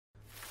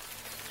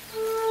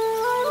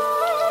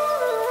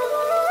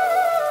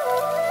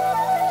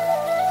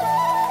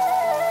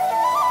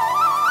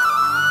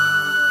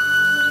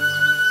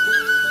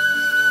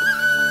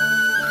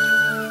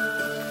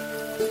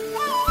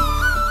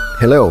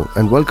Hello,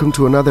 and welcome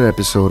to another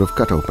episode of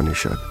Katha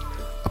Upanishad,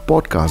 a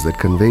podcast that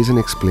conveys and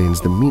explains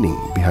the meaning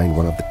behind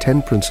one of the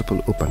 10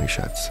 principal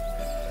Upanishads.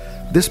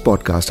 This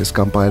podcast is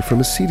compiled from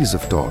a series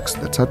of talks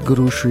that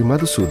Sadhguru Sri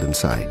Madhusudan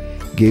Sai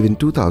gave in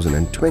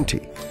 2020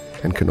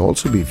 and can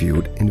also be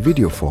viewed in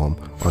video form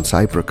on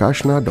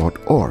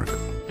saiprakashna.org.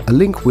 A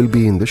link will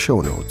be in the show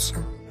notes.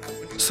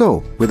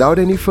 So, without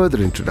any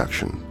further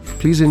introduction,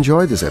 please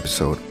enjoy this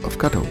episode of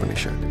Katha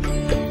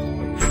Upanishad.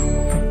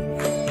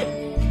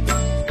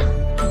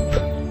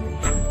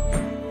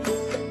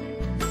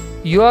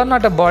 You are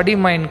not a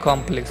body-mind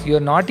complex. You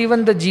are not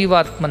even the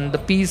Jivatman, the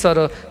piece or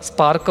a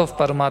spark of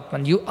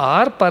Paramatman. You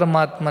are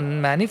Paramatman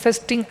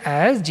manifesting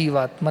as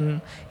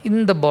Jivatman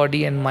in the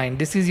body and mind.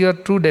 This is your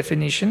true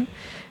definition.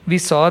 We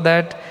saw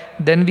that.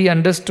 Then we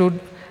understood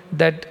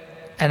that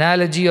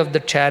analogy of the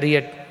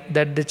chariot,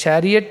 that the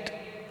chariot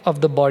of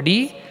the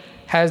body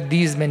has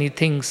these many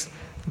things.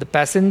 The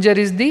passenger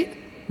is the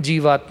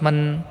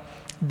Jivatman.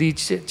 The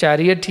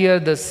chariot here,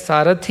 the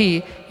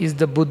Sarathi, is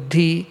the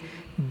Buddhi.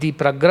 The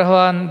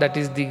Pragrahan, that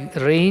is the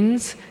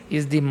reins,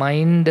 is the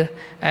mind,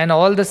 and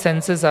all the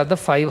senses are the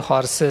 5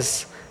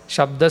 horses,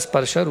 Shabda,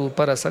 Sparsha,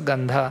 Rupa, Rasa,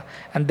 Gandha,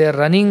 and they are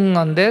running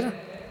on their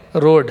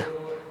road,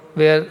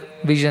 where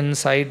vision,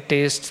 sight,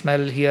 taste,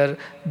 smell, hear,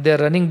 they are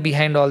running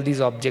behind all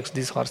these objects,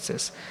 these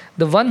horses.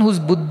 The one whose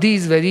buddhi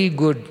is very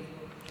good,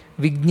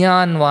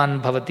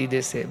 Vijnanvan Bhavati,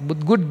 they say,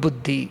 good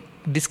buddhi,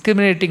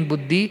 discriminating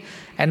buddhi,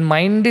 and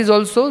mind is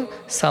also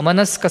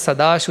Samanaska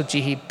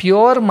Sadashuchihi,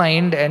 pure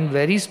mind and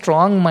very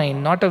strong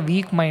mind, not a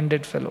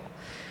weak-minded fellow.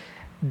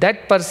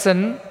 That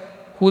person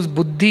whose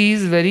buddhi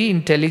is very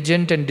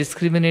intelligent and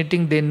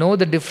discriminating, they know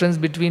the difference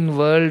between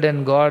world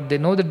and God, they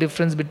know the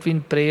difference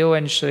between Preyo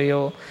and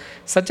Shreyo.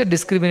 Such a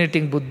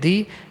discriminating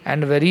buddhi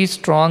and very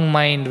strong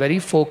mind, very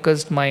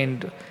focused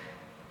mind.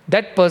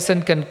 That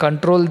person can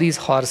control these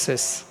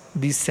horses,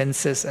 these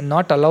senses, and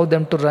not allow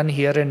them to run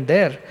here and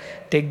there,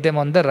 take them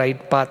on the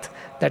right path.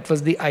 That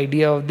was the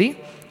idea of the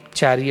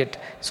chariot.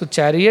 So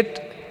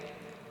chariot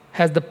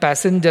has the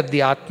passenger,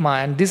 the Atma,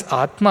 and this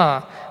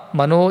Atma,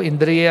 Mano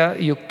Indriya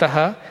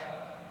Yuktaha,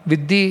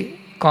 with the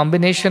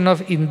combination of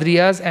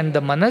Indriyas and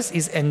the Manas,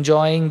 is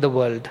enjoying the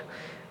world.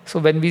 So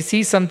when we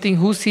see something,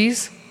 who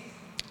sees?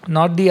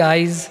 Not the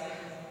eyes,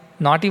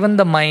 not even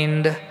the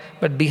mind,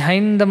 but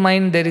behind the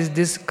mind there is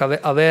this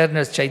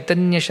awareness,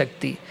 Chaitanya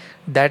Shakti.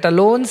 That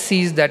alone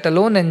sees, that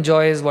alone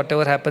enjoys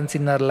whatever happens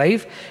in our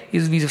life,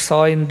 is we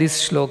saw in these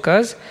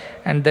shlokas.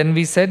 And then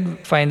we said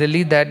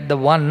finally that the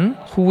one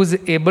who is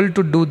able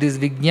to do this,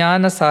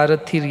 Vijnana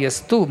Sarathir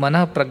Yastu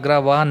Manah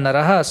Pragrava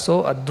Naraha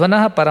So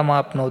Advanaha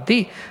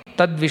Paramapnoti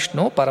Tad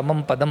Vishnu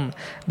Paramam Padam.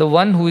 The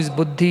one who is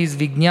Buddhi is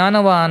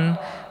Vijnanavan,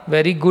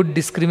 very good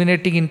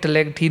discriminating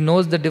intellect. He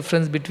knows the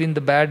difference between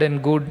the bad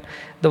and good.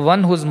 The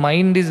one whose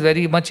mind is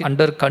very much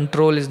under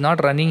control, is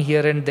not running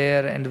here and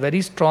there, and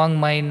very strong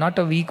mind, not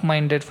a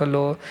weak-minded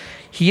fellow.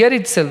 Here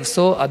itself,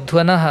 so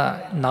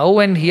Advanaha, now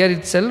and here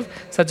itself,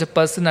 such a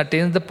person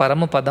attains the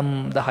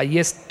Paramapadam, the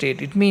highest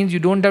state. It means you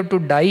don't have to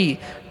die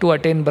to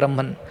attain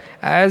Brahman.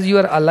 As you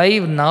are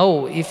alive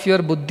now, if your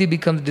buddhi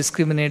becomes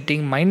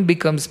discriminating, mind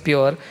becomes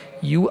pure,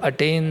 you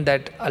attain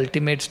that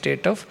ultimate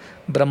state of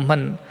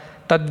Brahman.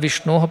 Tad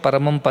Vishnoha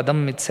Paramam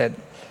Padam, it said.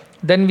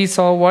 Then we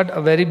saw what? A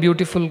very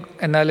beautiful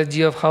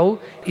analogy of how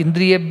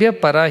Indriyabhya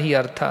Parahi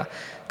Artha.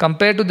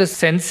 Compared to the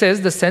senses,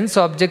 the sense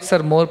objects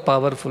are more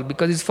powerful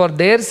because it's for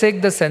their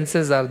sake the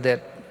senses are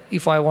there.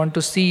 If I want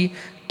to see,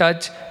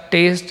 touch,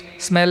 taste,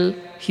 smell,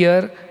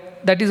 hear,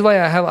 that is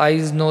why I have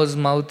eyes, nose,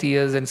 mouth,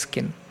 ears and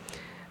skin.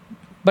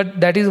 But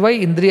that is why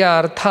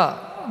Indriya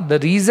Artha, the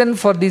reason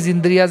for these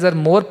Indriyas are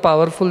more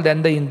powerful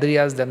than the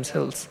Indriyas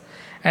themselves.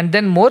 And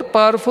then more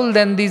powerful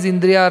than these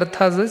Indriya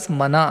Arthas is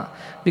Mana,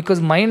 because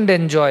mind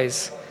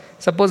enjoys.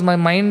 Suppose my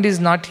mind is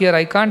not here,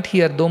 I can't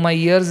hear. Though my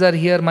ears are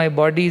here, my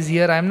body is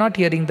here, I am not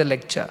hearing the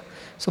lecture.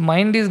 So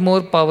mind is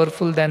more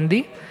powerful than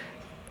the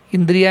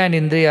Indriya and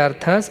Indriya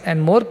Arthas,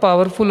 and more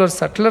powerful or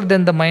subtler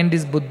than the mind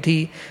is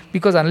Buddhi,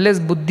 because unless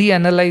Buddhi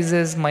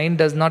analyzes, mind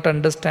does not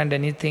understand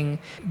anything.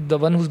 The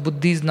one whose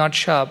Buddhi is not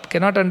sharp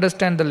cannot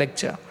understand the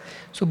lecture.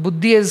 So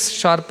Buddhi is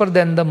sharper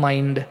than the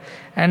mind.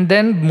 And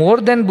then more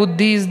than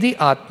Buddhi is the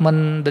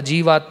Atman, the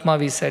Jivatma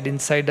we said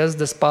inside us,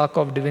 the spark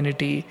of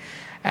divinity.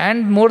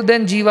 And more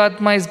than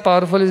Jivatma is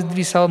powerful is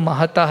we saw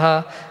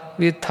Mahataha.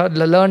 We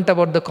learnt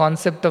about the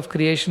concept of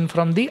creation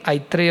from the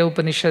Aitreya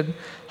Upanishad,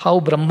 how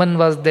Brahman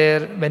was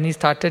there. When he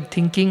started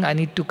thinking, I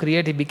need to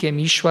create, he became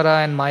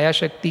Ishvara and Maya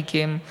Shakti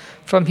came.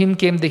 From him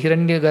came the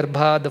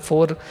Hiranyagarbha, the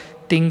 4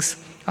 things,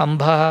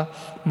 Ambha,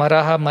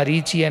 Maraha,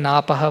 Marichi and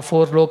Apaha,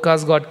 4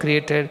 lokas got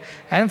created.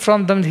 And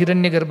from them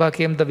Hiranyagarbha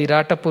came the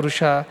Virata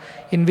Purusha,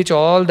 in which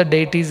all the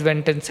deities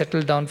went and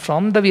settled down.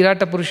 From the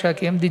Virata Purusha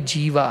came the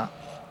Jiva,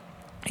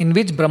 in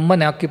which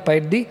Brahman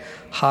occupied the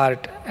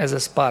heart as a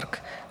spark.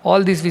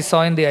 All this we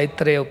saw in the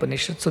Aitreya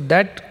Upanishad. So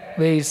that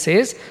way it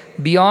says,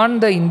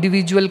 beyond the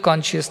individual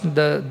consciousness,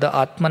 the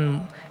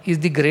Atman is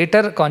the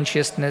greater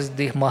consciousness,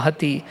 the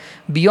Mahati.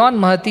 Beyond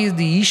Mahati is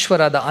the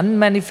Ishvara, the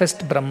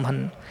unmanifest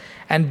Brahman.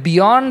 And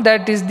beyond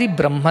that is the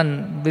Brahman.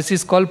 This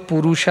is called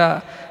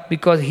Purusha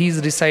because he is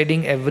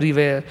residing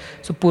everywhere.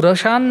 So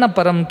Purushanna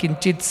param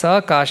kinchit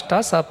sa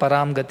kashta sa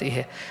param gati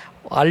hai.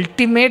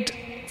 Ultimate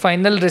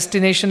final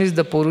destination is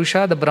the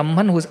Purusha, the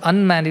Brahman who is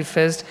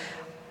unmanifest,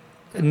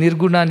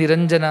 Nirguna,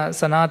 Niranjana,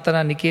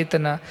 Sanatana,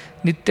 Niketana,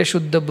 Nitya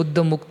Shuddha,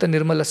 Buddha, Mukta,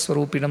 Nirmala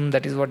Swarupinam.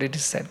 That is what it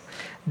is said.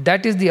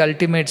 That is the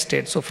ultimate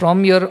state. So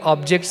from your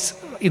objects,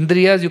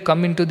 Indriyas, you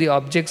come into the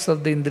objects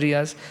of the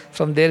Indriyas.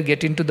 From there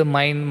get into the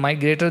mind.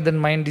 Greater than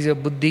mind is your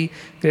Buddhi.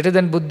 Greater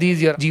than Buddhi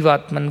is your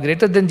Jivatman.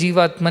 Greater than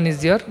Jivatman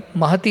is your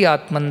Mahati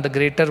Atman, the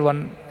greater one,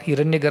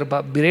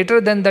 Hiranyagarbha.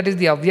 Greater than that is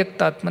the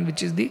Avyakta Atman,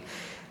 which is the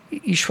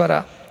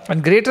Ishvara.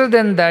 And greater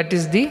than that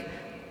is the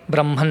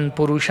Brahman,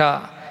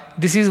 Purusha.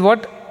 This is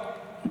what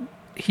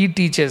he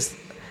teaches,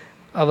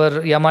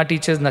 our Yama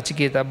teaches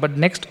Nachiketa. But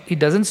next, he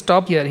doesn't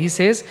stop here. He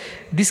says,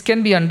 this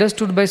can be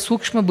understood by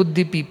Sukshma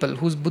Buddhi people,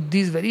 whose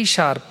Buddhi is very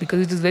sharp, because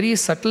it is very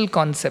subtle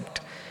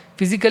concept.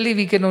 Physically,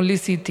 we can only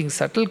see things.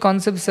 Subtle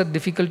concepts are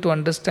difficult to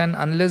understand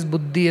unless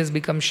Buddhi has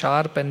become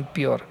sharp and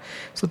pure.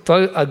 So,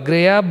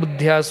 Agreya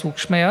Buddhya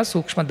Sukshmaya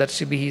Sukshma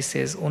Darshibi, he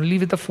says. Only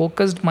with a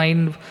focused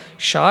mind,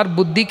 sharp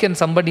Buddhi can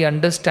somebody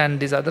understand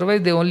this.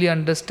 Otherwise, they only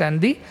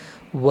understand the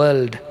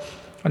world.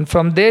 And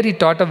from there he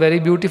taught a very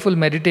beautiful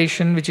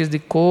meditation which is the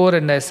core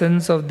and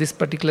essence of this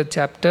particular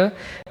chapter.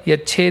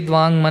 Yached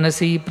vang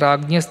manasi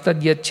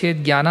prajnastad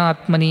yached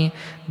jnana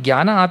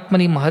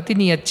atmani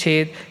mahatini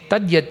yached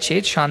tad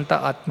yached shanta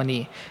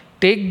atmani.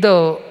 Take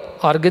the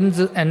organs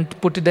and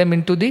put them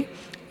into the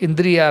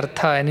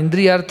indriyartha. And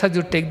indriyartha,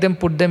 you take them,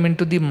 put them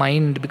into the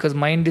mind, because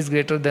mind is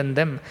greater than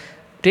them.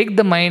 Take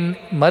the mind,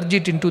 merge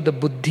it into the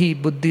buddhi.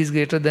 Buddhi is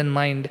greater than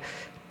mind.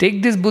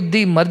 Take this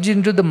buddhi, merge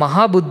into the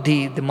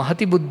Mahabuddhi, the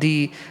Mahati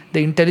Buddhi,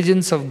 the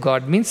intelligence of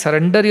God. Means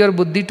surrender your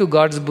buddhi to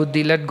God's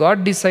buddhi. Let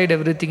God decide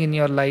everything in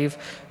your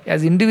life.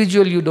 As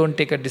individual, you don't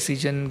take a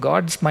decision.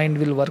 God's mind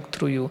will work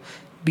through you.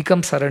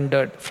 Become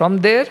surrendered. From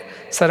there,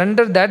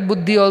 surrender that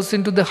buddhi also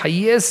into the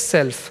highest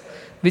self,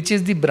 which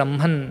is the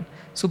Brahman,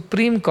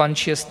 supreme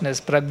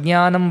consciousness.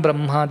 Prajnanam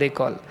Brahma they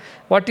call.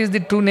 What is the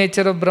true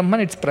nature of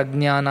Brahman? It's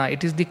Prajnana.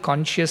 It is the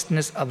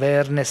consciousness,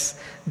 awareness.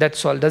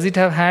 That's all. Does it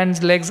have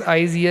hands, legs,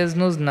 eyes, ears,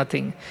 nose?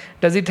 Nothing.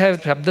 Does it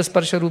have Shabda,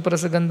 Sparsha, Rupa,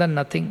 Rasa, Gandha?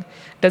 Nothing.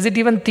 Does it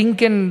even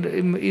think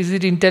and is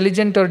it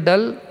intelligent or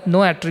dull?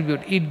 No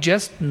attribute. It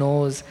just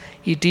knows.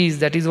 It is.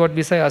 That is what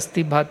we say,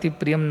 Asti Bhati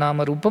Priyam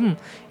Nama Rupam.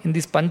 In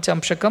this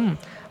Panchamshakam,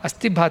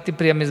 Asti Bhati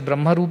Priyam is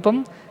Brahma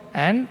Rupam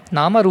and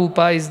Nama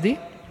Rupa is the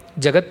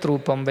Jagat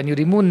Rupam. When you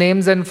remove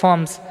names and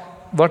forms,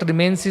 what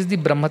remains is the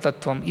Brahma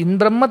Tattvam. In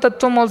Brahma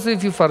Tattvam also,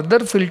 if you further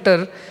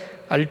filter,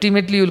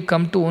 ultimately you will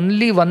come to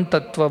only one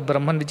Tattva of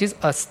Brahman, which is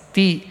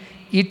Asti.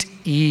 It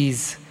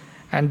is.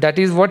 And that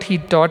is what he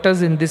taught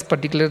us in this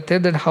particular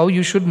thread, that how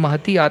you should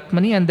Mahati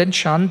Atmani and then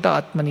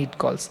Shanta Atmani it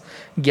calls.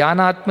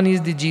 Jnana Atmani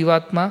is the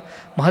Jivatma,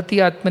 Mahati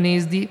Atmani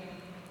is the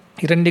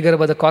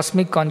Hiranyagarbha, the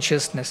cosmic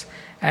consciousness.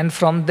 And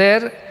from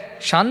there,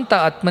 Shanta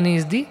Atmani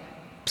is the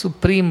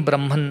supreme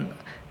Brahman.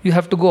 You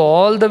have to go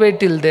all the way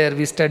till there.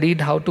 We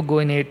studied how to go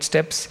in 8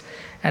 steps.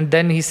 And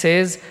then he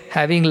says,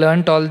 having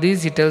learnt all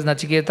these, he tells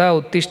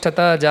Nachiketa,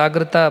 Uttishtata,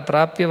 Jagrata,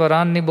 Prapya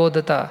Varan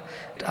Nibodhata.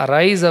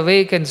 Arise,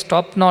 awake and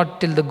stop not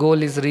till the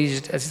goal is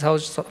reached. This is how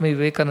Swami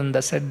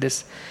Vivekananda said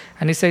this.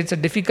 And he said it's a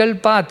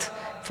difficult path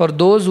for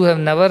those who have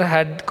never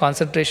had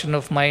concentration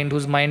of mind,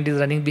 whose mind is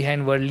running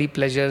behind worldly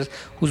pleasures,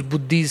 whose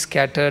buddhi is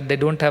scattered, they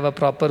don't have a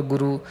proper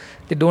guru,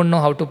 they don't know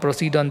how to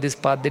proceed on this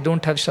path, they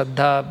don't have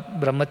Shraddha,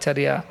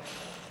 Brahmacharya.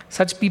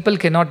 Such people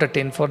cannot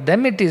attain. For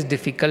them it is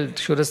difficult,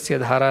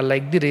 Shurasya Dhara,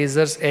 like the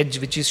razor's edge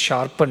which is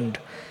sharpened.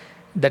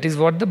 That is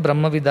what the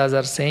Brahmavidas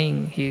are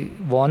saying. He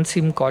warns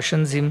him,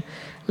 cautions him.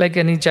 Like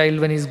any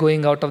child when he is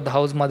going out of the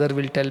house, mother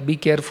will tell, be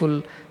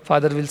careful.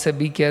 Father will say,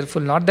 be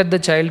careful. Not that the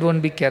child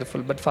won't be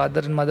careful, but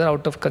father and mother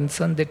out of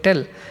concern, they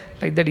tell.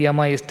 Like that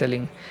Yama is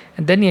telling.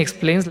 And then he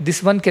explains,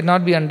 this one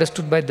cannot be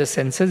understood by the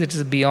senses. It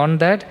is beyond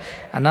that.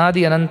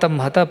 Anadi anantam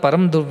mahata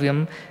param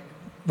durvyam.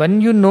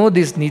 When you know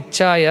this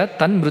nichaya,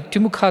 tan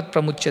mrityumukhat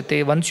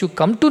pramuchyate, once you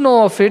come to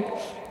know of it,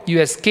 you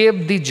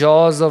escape the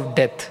jaws of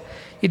death.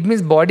 It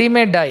means body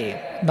may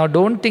die. Now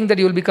don't think that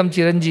you will become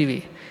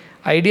Chiranjeevi.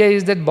 Idea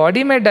is that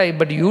body may die,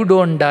 but you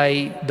don't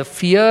die. The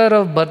fear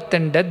of birth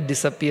and death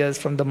disappears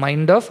from the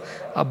mind of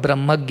a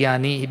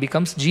Brahmagyani. He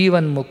becomes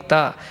Jivan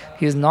Mukta.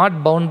 He is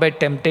not bound by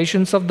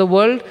temptations of the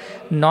world,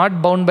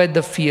 not bound by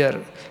the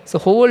fear. So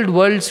whole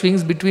world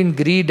swings between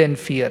greed and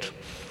fear.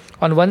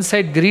 On one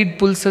side, greed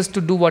pulls us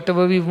to do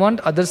whatever we want.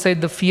 Other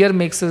side, the fear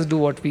makes us do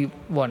what we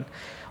want.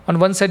 On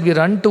one side, we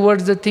run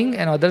towards the thing,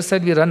 and other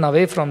side, we run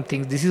away from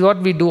things. This is what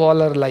we do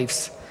all our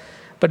lives.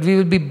 But we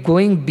will be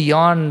going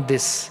beyond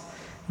this.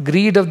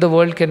 Greed of the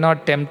world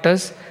cannot tempt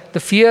us.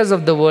 The fears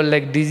of the world,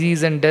 like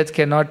disease and death,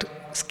 cannot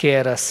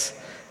scare us.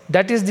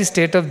 That is the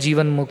state of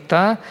Jivan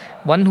Mukta.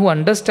 One who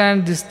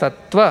understands this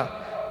tattva,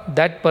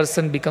 that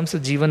person becomes a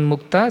Jivan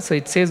Mukta. So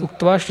it says,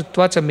 Uktva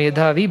Shrutva Cha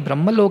Medhavi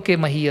Brahmaloke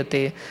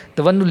Mahiyate.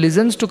 The one who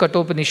listens to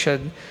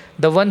Kathopanishad,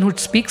 the one who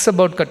speaks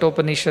about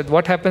Kathopanishad,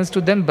 what happens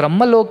to them?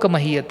 Brahmaloka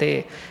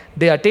Mahiyate.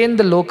 They attain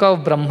the Loka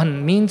of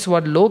Brahman. Means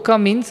what?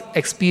 Loka means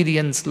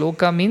experience.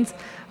 Loka means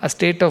a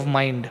state of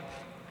mind.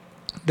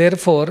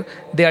 Therefore,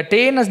 they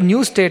attain a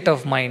new state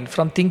of mind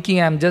from thinking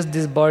I am just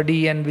this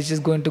body and which is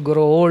going to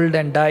grow old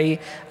and die.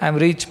 I am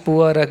rich,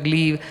 poor,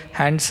 ugly,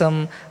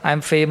 handsome, I am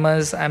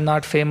famous, I am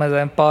not famous, I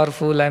am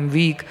powerful, I am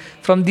weak.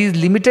 From these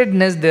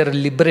limitedness, they are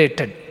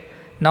liberated.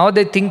 Now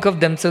they think of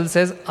themselves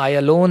as I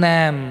alone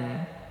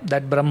am.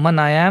 That Brahman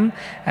I am,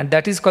 and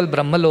that is called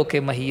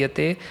Brahmaloke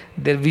Mahiyate.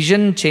 Their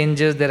vision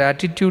changes, their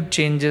attitude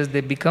changes,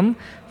 they become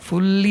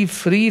fully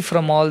free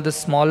from all the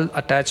small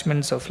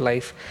attachments of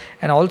life.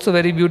 And also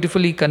very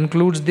beautifully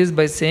concludes this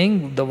by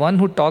saying, the one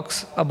who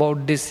talks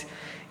about this,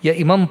 Ya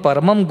imam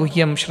paramam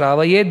guhyam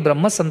shravayet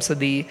brahma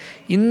samsadi,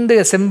 in the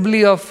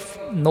assembly of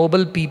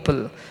noble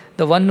people,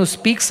 the one who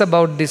speaks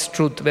about this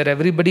truth, where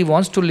everybody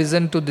wants to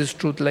listen to this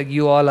truth like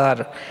you all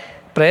are,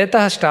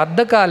 prayatah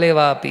shraddha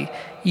kaleva api,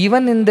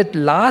 even in that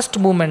last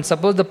moment,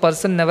 suppose the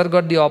person never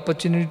got the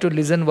opportunity to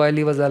listen while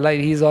he was alive,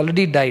 he is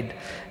already died.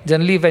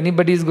 Generally, if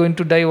anybody is going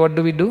to die, what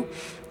do?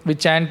 We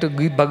chant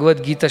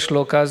Bhagavad Gita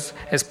shlokas,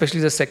 especially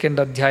the second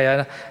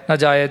adhyaya, na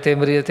jayate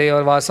mriyate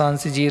or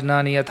vasansi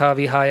jirnani yatha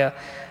vihaya,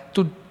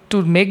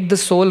 to make the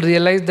soul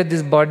realize that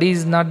this body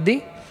is not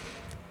the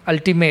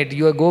ultimate.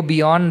 You go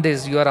beyond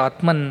this, you are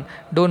Atman,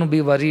 don't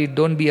be worried,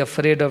 don't be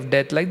afraid of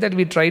death. Like that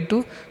we try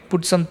to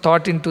put some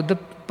thought into the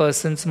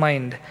person's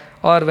mind.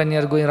 Or when you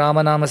are going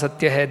Ramanama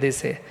Satya hai, they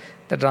say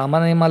that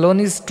Ramanama alone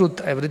is truth,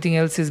 everything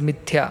else is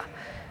mithya.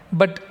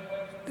 But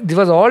this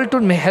was all to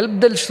help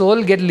the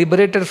soul get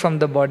liberated from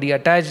the body.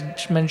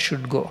 Attachment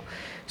should go.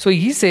 So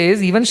he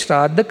says, even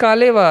Shraddha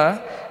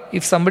Kaleva,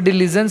 if somebody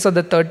listens on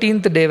the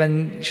 13th day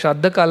when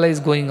Shraddha Kala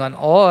is going on,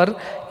 or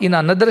in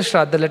another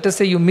Shraddha, let us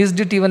say you missed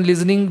it even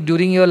listening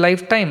during your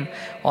lifetime.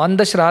 On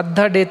the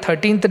Shraddha day,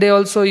 13th day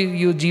also,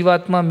 you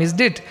Jivatma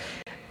missed it.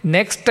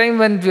 Next time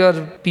when your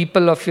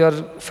people of your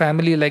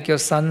family, like your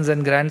sons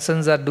and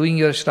grandsons, are doing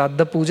your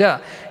Shraddha Puja,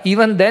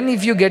 even then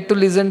if you get to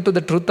listen to the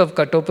truth of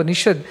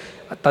Kathopanishad,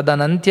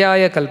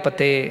 Tadanantyaya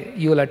Kalpate,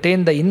 you will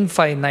attain the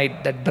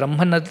infinite, that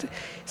Brahman.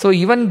 So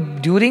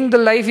even during the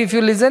life if you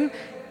listen,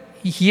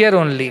 here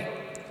only,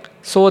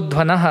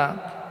 Sodhvanaha,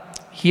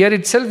 here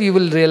itself you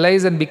will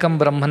realize and become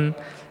Brahman,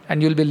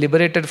 and you will be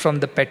liberated from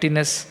the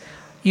pettiness.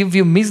 If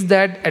you miss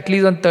that, at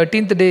least on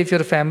 13th day, if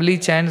your family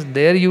chants,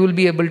 there you will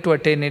be able to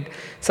attain it.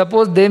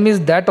 Suppose they miss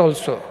that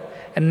also.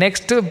 And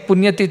next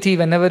Punyatithi,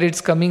 whenever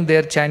it's coming, they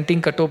are chanting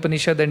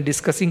Kathopanishad and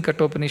discussing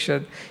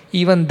Kathopanishad.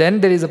 Even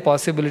then there is a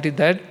possibility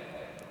that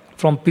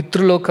from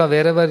Pitruloka,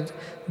 wherever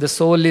the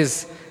soul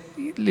is,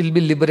 it will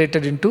be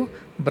liberated into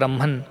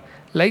Brahman.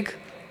 Like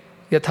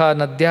Yatha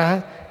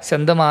Nadyah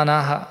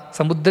Sandamanaha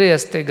Samudre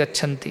Aste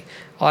Gachanti.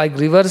 Like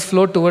rivers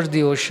flow towards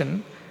the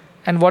ocean.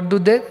 And what do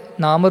they?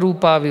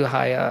 Namarupa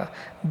Vihaya.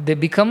 They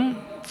become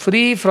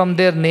free from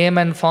their name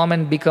and form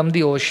and become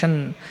the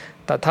ocean.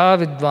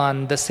 Tatha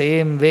Vidwan, the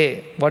same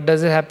way. What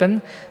does it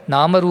happen?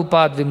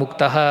 Namarupad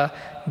Vimuktaha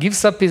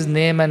gives up his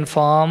name and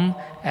form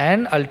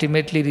and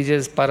ultimately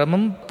reaches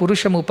Paramam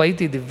Purusham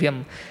Upaiti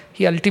Divyam.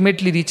 He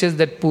ultimately reaches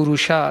that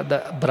Purusha,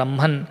 the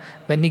Brahman,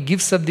 when he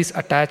gives up this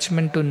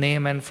attachment to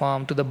name and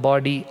form, to the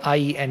body,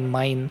 I and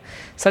mine.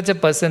 Such a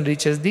person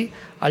reaches the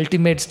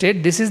ultimate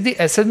state. This is the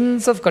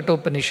essence of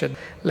Kathopanishad.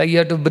 Like you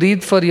have to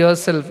breathe for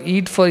yourself,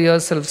 eat for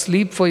yourself,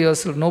 sleep for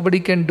yourself. Nobody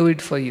can do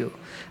it for you.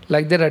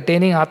 Like that,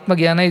 attaining Atma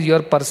Jnana is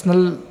your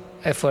personal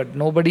effort.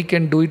 Nobody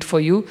can do it for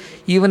you.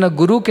 Even a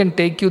guru can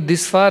take you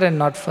this far and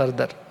not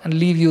further and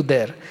leave you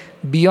there.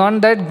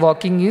 Beyond that,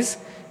 walking is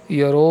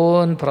your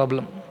own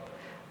problem.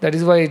 That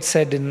is why it's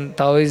said in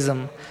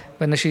Taoism,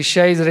 when a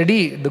Shishya is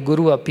ready, the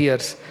Guru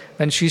appears.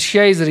 When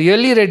Shishya is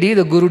really ready,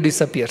 the Guru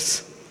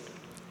disappears.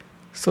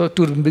 So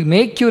to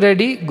make you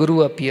ready,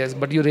 Guru appears.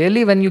 But you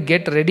really, when you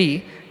get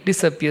ready,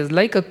 disappears.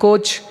 Like a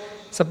coach,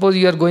 suppose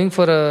you are going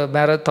for a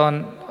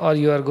marathon or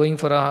you are going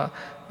for a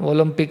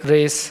Olympic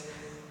race,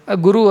 a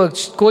Guru, a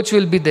coach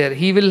will be there.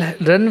 He will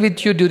run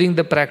with you during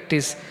the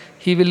practice.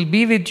 He will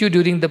be with you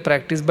during the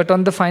practice. But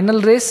on the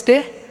final race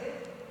day,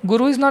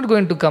 Guru is not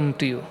going to come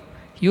to you.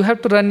 You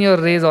have to run your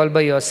race all by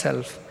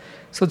yourself.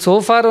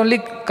 So far only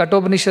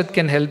Kathopanishad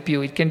can help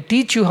you. It can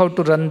teach you how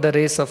to run the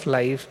race of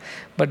life.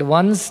 But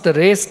once the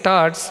race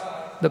starts,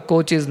 the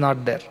coach is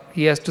not there.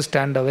 He has to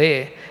stand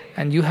away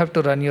and you have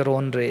to run your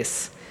own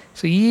race.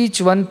 So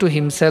each one to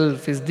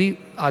himself is the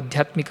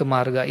Adhyatmika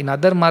Marga. In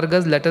other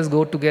Margas, let us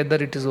go together,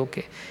 it is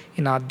okay.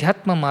 In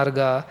Adhyatma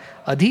Marga,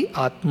 Adhi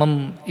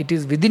Atmam, it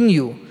is within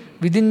you.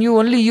 Within you,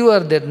 only you are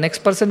there.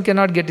 Next person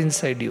cannot get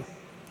inside you.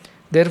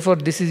 Therefore,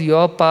 this is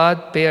your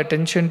path. Pay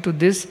attention to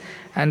this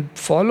and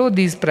follow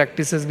these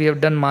practices. We have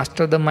done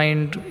Master the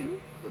Mind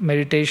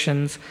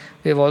meditations.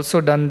 We have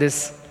also done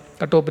this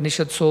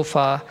Kathopanishad so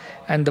far.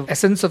 And the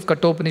essence of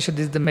Kathopanishad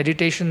is the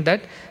meditation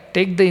that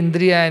take the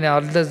Indriya and all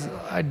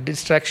the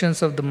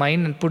distractions of the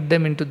mind and put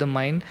them into the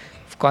mind.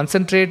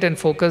 Concentrate and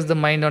focus the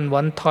mind on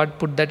one thought,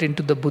 put that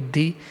into the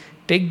buddhi,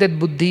 take that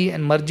buddhi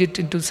and merge it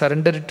into,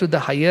 surrender it to the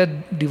higher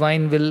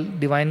divine will,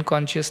 divine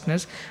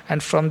consciousness,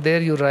 and from there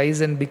you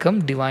rise and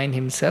become divine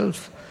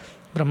himself.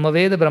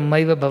 Brahmaveda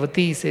Brahmaiva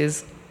Bhavati,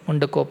 says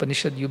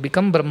Mundakopanishad. You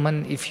become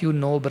Brahman if you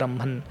know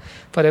Brahman.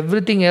 For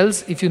everything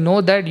else, if you know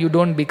that, you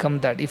don't become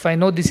that. If I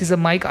know this is a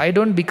mic, I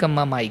don't become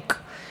a mic.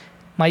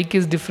 Mic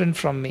is different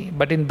from me.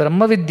 But in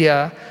Brahma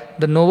Vidya,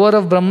 the knower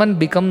of Brahman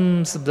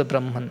becomes the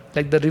Brahman.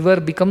 Like the river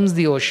becomes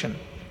the ocean.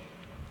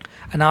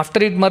 And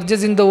after it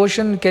merges in the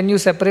ocean, can you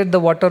separate the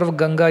water of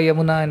Ganga,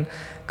 Yamuna and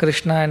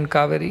Krishna and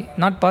Kaveri?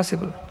 Not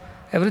possible.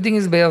 Everything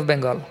is Bay of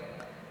Bengal.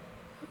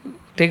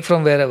 Take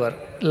from wherever.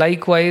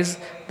 Likewise,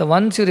 the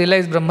once you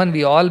realize Brahman,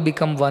 we all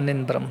become one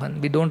in Brahman.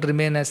 We don't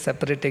remain as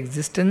separate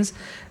existence.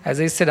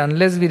 As I said,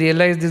 unless we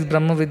realize this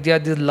Brahma Vidya,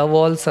 this love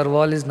all, serve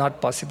all is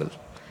not possible.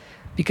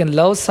 We can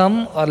love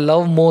some or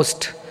love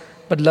most.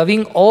 But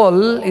loving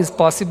all is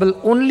possible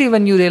only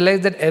when you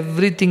realize that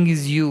everything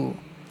is you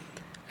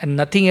and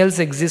nothing else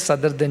exists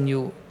other than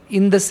you.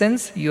 In the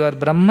sense, you are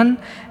Brahman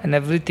and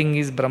everything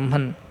is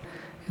Brahman.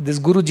 This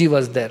Guruji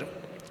was there.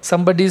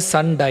 Somebody's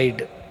son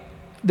died.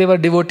 They were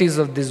devotees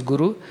of this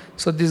Guru.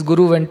 So this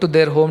Guru went to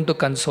their home to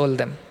console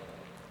them.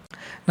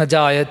 Na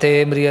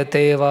jayate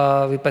mriyate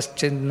va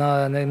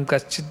vipaschidna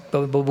kaschit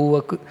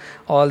babuva.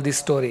 All this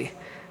story.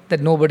 That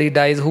nobody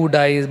dies, who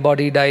dies,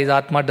 body dies,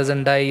 Atma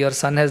doesn't die, your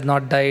son has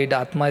not died,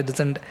 Atma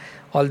doesn't,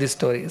 all these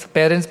stories.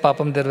 Parents,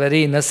 papam, they're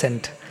very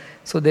innocent.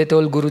 So they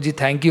told Guruji,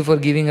 thank you for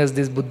giving us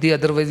this buddhi,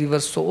 otherwise we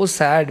were so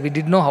sad, we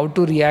didn't know how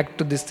to react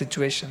to this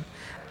situation.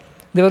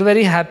 They were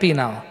very happy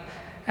now.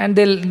 And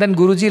then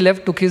Guruji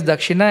left, took his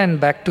dakshina and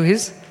back to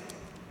his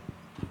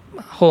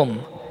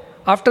home.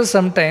 After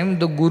some time,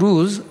 the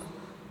Guru's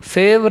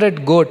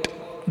favorite goat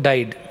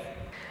died.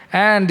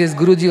 And this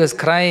Guruji was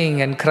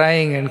crying and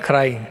crying and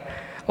crying.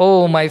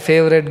 Oh, my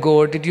favorite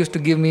goat, it used to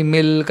give me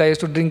milk, I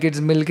used to drink its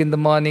milk in the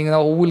morning,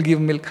 now who will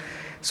give milk?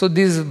 So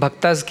these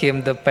bhaktas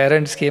came, the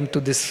parents came to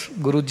this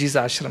Guruji's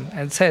ashram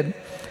and said,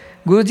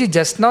 Guruji,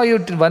 just now,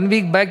 1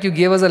 week back, you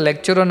gave us a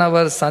lecture on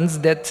our son's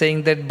death,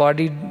 saying that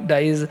body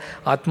dies,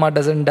 Atma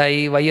doesn't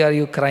die, why are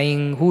you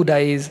crying, who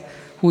dies,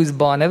 who is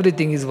born,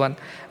 everything is one.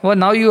 Well,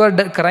 now you are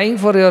crying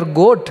for your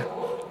goat.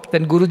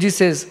 Then Guruji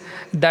says,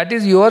 that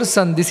is your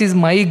son, this is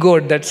my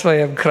goat, that's why I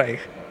am crying.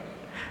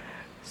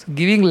 So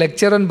giving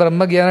lecture on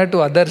Brahma Jnana to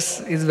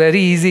others is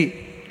very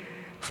easy.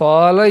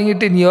 Following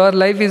it in your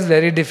life is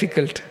very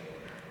difficult.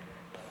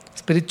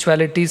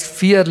 Spirituality is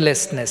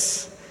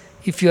fearlessness.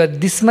 If you are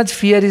this much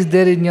fear is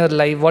there in your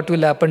life, what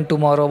will happen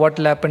tomorrow, what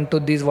will happen to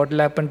this, what will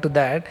happen to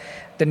that,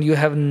 then you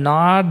have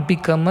not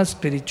become a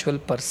spiritual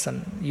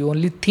person. You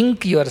only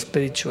think you are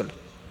spiritual.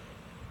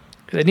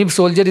 Any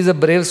soldier is a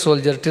brave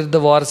soldier till the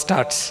war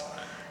starts.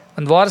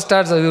 When war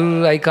starts,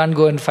 I can't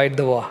go and fight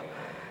the war.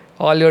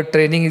 All your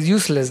training is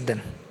useless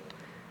then.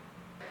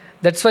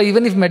 That's why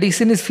even if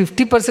medicine is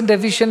 50%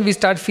 efficient, we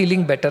start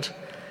feeling better.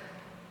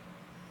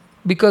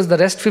 Because the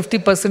rest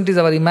 50% is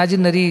our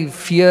imaginary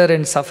fear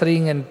and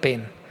suffering and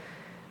pain.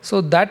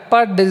 So that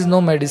part, there is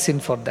no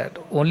medicine for that.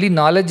 Only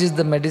knowledge is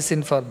the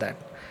medicine for that.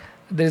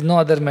 There is no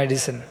other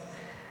medicine.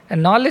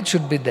 And knowledge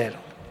should be there.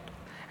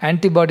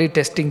 Antibody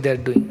testing they are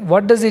doing.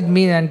 What does it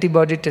mean,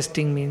 antibody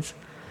testing means?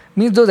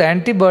 Means those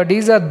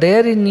antibodies are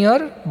there in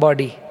your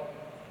body.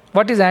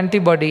 What is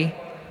antibody?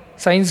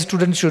 Science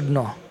students should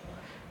know.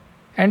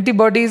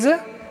 Antibody is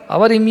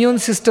our immune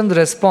system's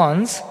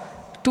response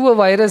to a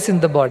virus in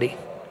the body.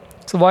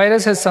 So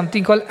virus has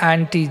something called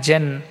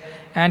antigen.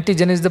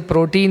 Antigen is the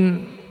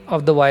protein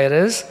of the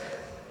virus,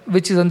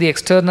 which is on the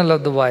external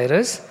of the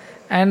virus.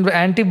 And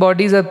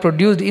antibodies are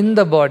produced in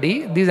the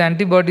body. These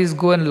antibodies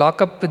go and lock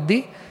up with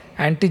the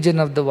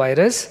antigen of the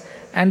virus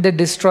and they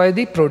destroy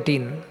the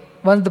protein.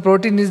 Once the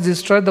protein is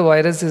destroyed, the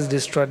virus is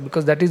destroyed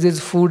because that is its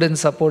food and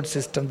support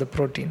system, the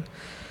protein.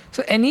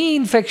 So any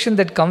infection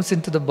that comes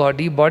into the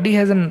body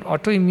has an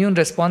autoimmune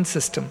response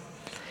system.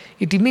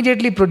 It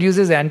immediately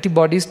produces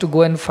antibodies to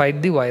go and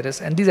fight the virus.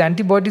 And these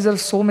antibodies are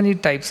so many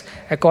types.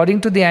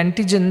 According to the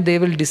antigen, they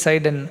will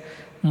decide and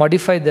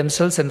modify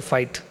themselves and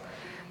fight.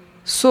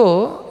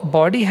 So,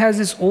 body has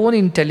its own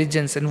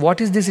intelligence. And what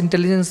is this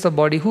intelligence of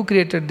body? Who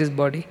created this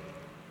body?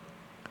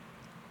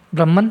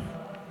 Brahman.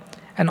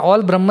 And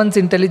all Brahman's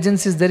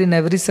intelligence is there in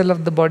every cell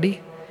of the body.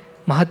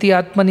 Mahati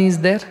Atmani is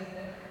there.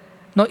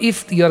 Now,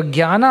 if your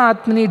Jnana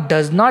Atmani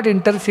does not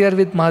interfere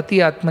with Mahati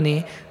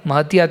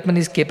Atmani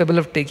is capable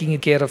of taking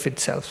care of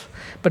itself.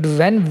 But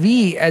when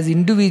we as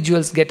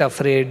individuals get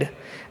afraid,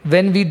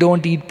 when we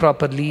don't eat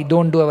properly,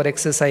 don't do our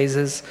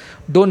exercises,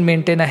 don't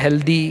maintain a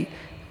healthy,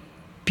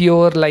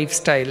 pure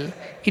lifestyle,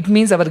 it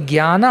means our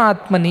Jnana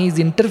Atmani is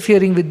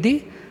interfering with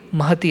the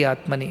Mahati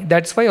Atmani.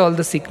 That's why all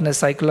the sickness,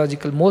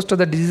 psychological, most of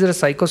the diseases are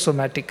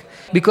psychosomatic.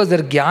 Because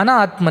their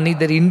Jnana Atmani,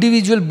 their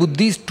individual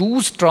buddhi is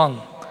too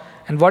strong.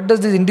 And what does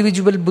this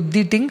individual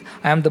buddhi think?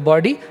 I am the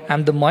body, I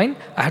am the mind,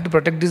 I have to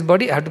protect this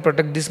body, I have to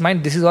protect this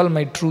mind, this is all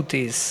my truth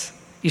is.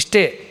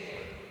 Ishte.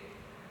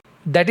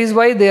 That is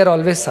why they are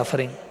always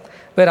suffering.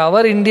 Where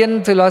our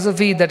Indian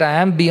philosophy that I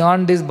am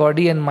beyond this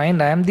body and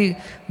mind, I am the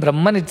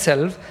Brahman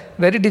itself,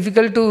 very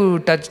difficult to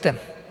touch them.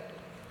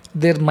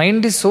 Their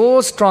mind is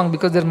so strong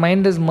because their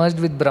mind is merged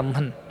with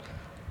Brahman.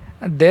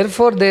 And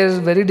therefore, they are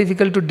very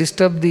difficult to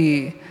disturb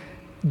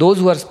those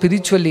who are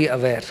spiritually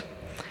aware.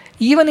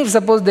 Even if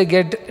suppose they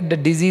get the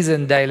disease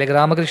and die, like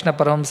Ramakrishna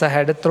Paramahamsa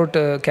had a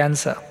throat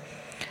cancer.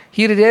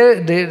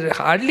 They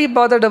hardly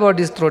bothered about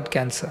his throat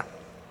cancer.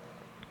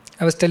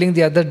 I was telling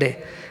the other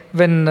day,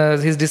 when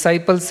his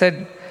disciples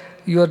said,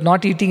 you are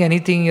not eating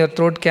anything, your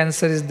throat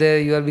cancer is there,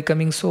 you are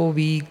becoming so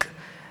weak.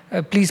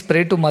 Please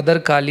pray to Mother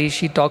Kali,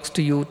 she talks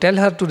to you, tell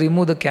her to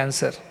remove the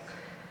cancer.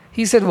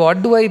 He said,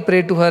 what do I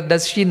pray to her?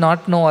 Does she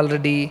not know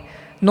already?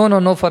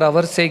 No, for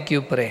our sake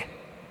you pray.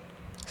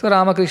 So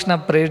Ramakrishna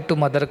prayed to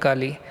Mother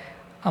Kali.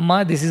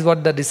 Amma, this is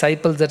what the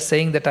disciples are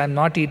saying, that I am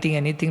not eating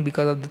anything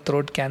because of the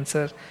throat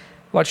cancer.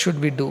 What should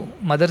we do?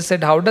 Mother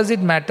said, how does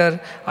it matter?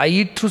 I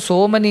eat through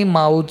so many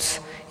mouths.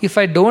 If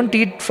I don't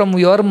eat from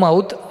your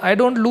mouth, I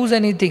don't lose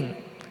anything.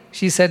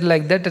 She said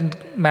like that and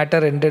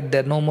matter ended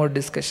there. No more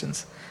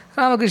discussions.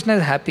 Ramakrishna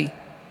is happy.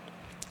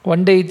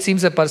 One day it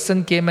seems a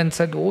person came and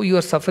said, oh, you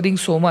are suffering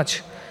so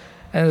much.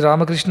 And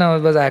Ramakrishna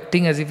was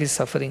acting as if he is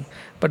suffering.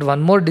 But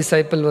one more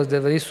disciple was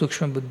there, very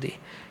Sukshma Buddhi.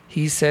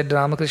 He said,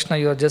 Ramakrishna,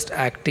 you are just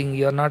acting,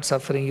 you are not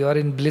suffering, you are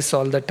in bliss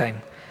all the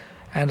time.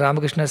 And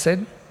Ramakrishna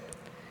said,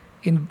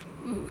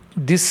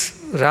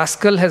 this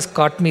rascal has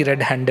caught me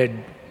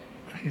red-handed,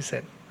 he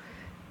said.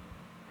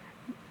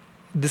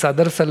 This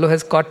other fellow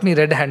has caught me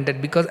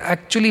red-handed because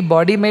actually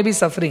body may be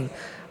suffering.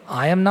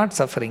 I am not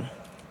suffering.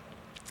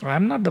 I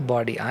am not the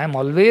body. I am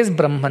always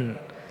Brahman.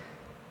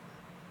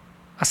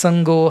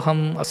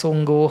 Asangoham,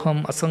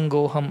 asongoham,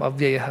 asangoham,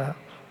 avyayah.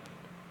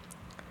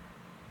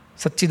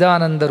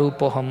 Satchidananda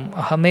rupoham,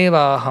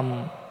 ahameva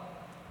aham.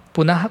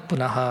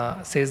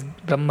 Punaha, says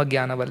Brahma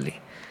Jnanavalli.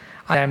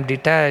 I am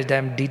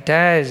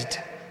detached.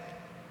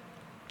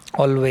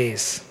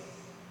 Always.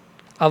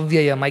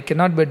 Avyayam, I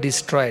cannot be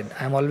destroyed.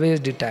 I am always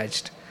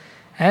detached.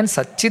 And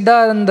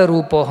Satchidananda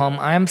rupoham,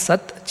 I am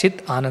Sat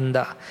Chit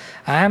Ananda.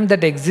 I am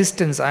that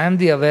existence, I am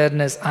the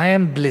awareness, I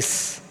am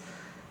bliss.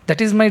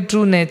 That is my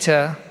true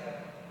nature.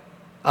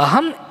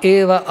 Aham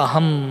eva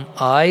aham,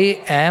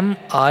 I am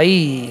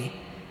I.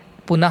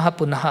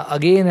 Punaha,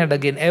 again and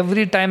again.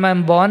 Every time I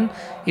am born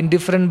in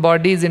different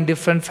bodies, in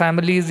different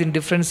families, in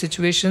different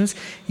situations,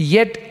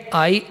 yet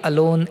I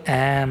alone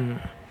am.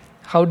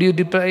 How do you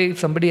if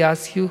somebody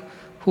asks you,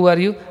 who are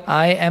you?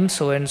 I am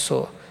so and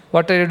so.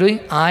 What are you doing?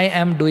 I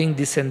am doing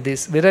this and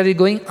this. Where are you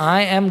going?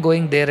 I am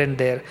going there and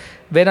there.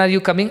 When are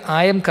you coming?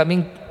 I am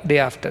coming day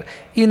after.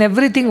 In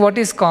everything, what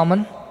is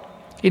common?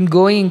 In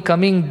going,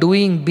 coming,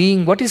 doing,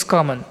 being, what is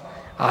common?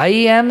 I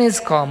am is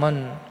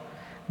common.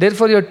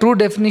 Therefore, your true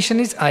definition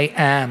is I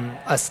am,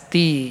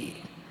 asti.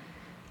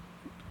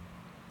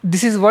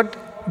 This is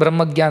what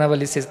Brahma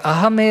Jnanavalli says.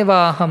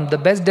 Ahameva aham. The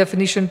best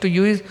definition to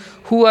you is,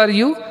 who are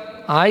you?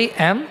 I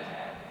am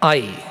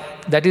I.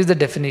 That is the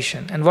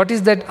definition. And what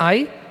is that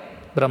I?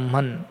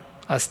 Brahman,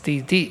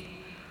 Astiti.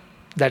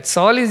 That's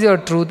all is your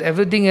truth.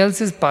 Everything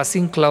else is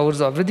passing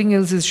clouds. Everything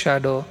else is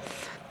shadow.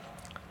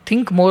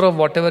 Think more of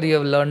whatever you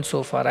have learned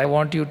so far. I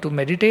want you to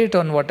meditate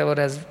on whatever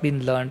has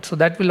been learned. So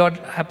that will not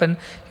happen.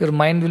 Your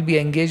mind will be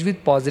engaged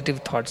with positive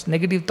thoughts.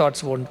 Negative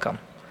thoughts won't come.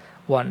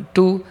 1.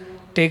 2.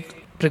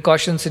 Take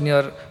precautions in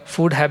your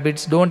food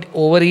habits. Don't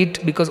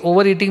overeat, because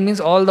overeating means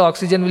all the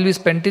oxygen will be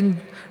spent in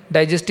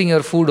digesting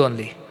your food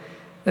only.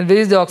 Then where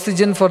is the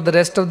oxygen for the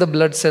rest of the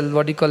blood cells,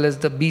 what you call as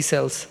the B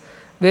cells?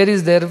 Where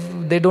is there?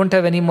 They don't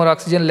have any more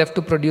oxygen left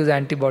to produce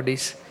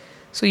antibodies.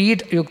 So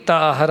eat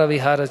yukta ahara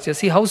viharasya.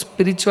 See how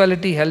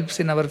spirituality helps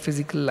in our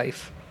physical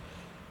life.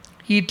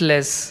 Eat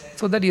less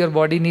so that your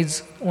body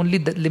needs only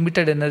the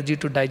limited energy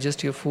to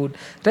digest your food.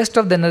 Rest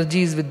of the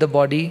energy is with the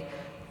body.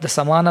 The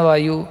samana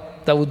vayu,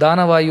 the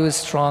udana vayu is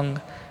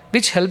strong,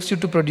 which helps you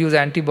to produce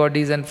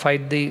antibodies and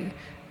fight the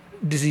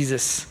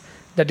diseases.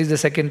 That is the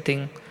second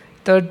thing.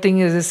 Third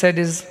thing, as I said,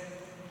 is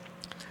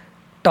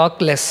talk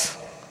less.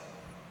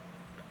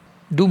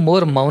 Do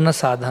more mauna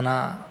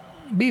sadhana.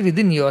 Be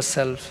within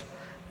yourself.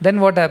 Then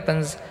what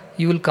happens?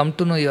 You will come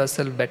to know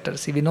yourself better.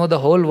 See, we know the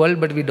whole world,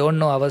 but we don't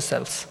know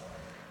ourselves.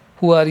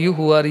 Who are you?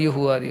 Who are you?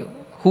 Who are you?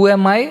 Who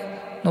am I?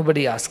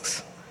 Nobody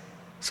asks.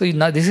 So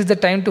now this is the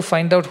time to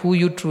find out who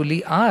you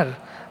truly are.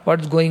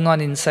 What's going on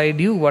inside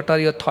you? What are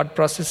your thought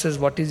processes?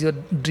 What is your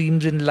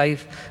dreams in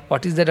life?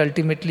 What is that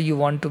ultimately you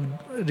want to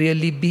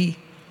really be?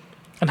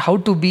 And how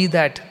to be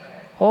that?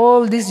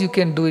 All this you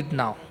can do it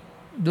now.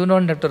 You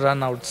don't have to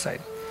run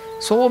outside.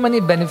 So many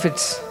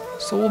benefits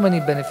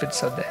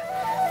are there.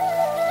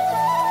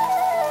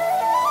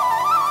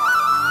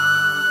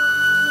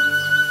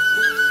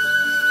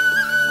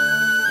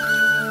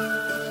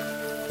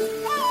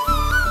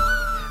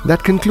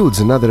 That concludes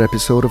another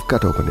episode of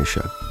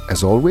Kathopanishad.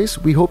 As always,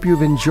 we hope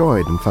you've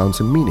enjoyed and found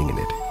some meaning in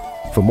it.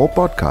 For more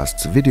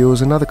podcasts,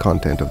 videos and other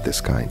content of this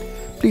kind,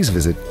 please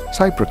visit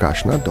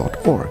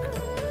saiprakashna.org.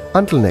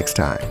 Until next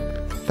time,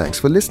 thanks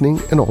for listening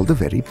and all the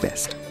very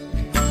best.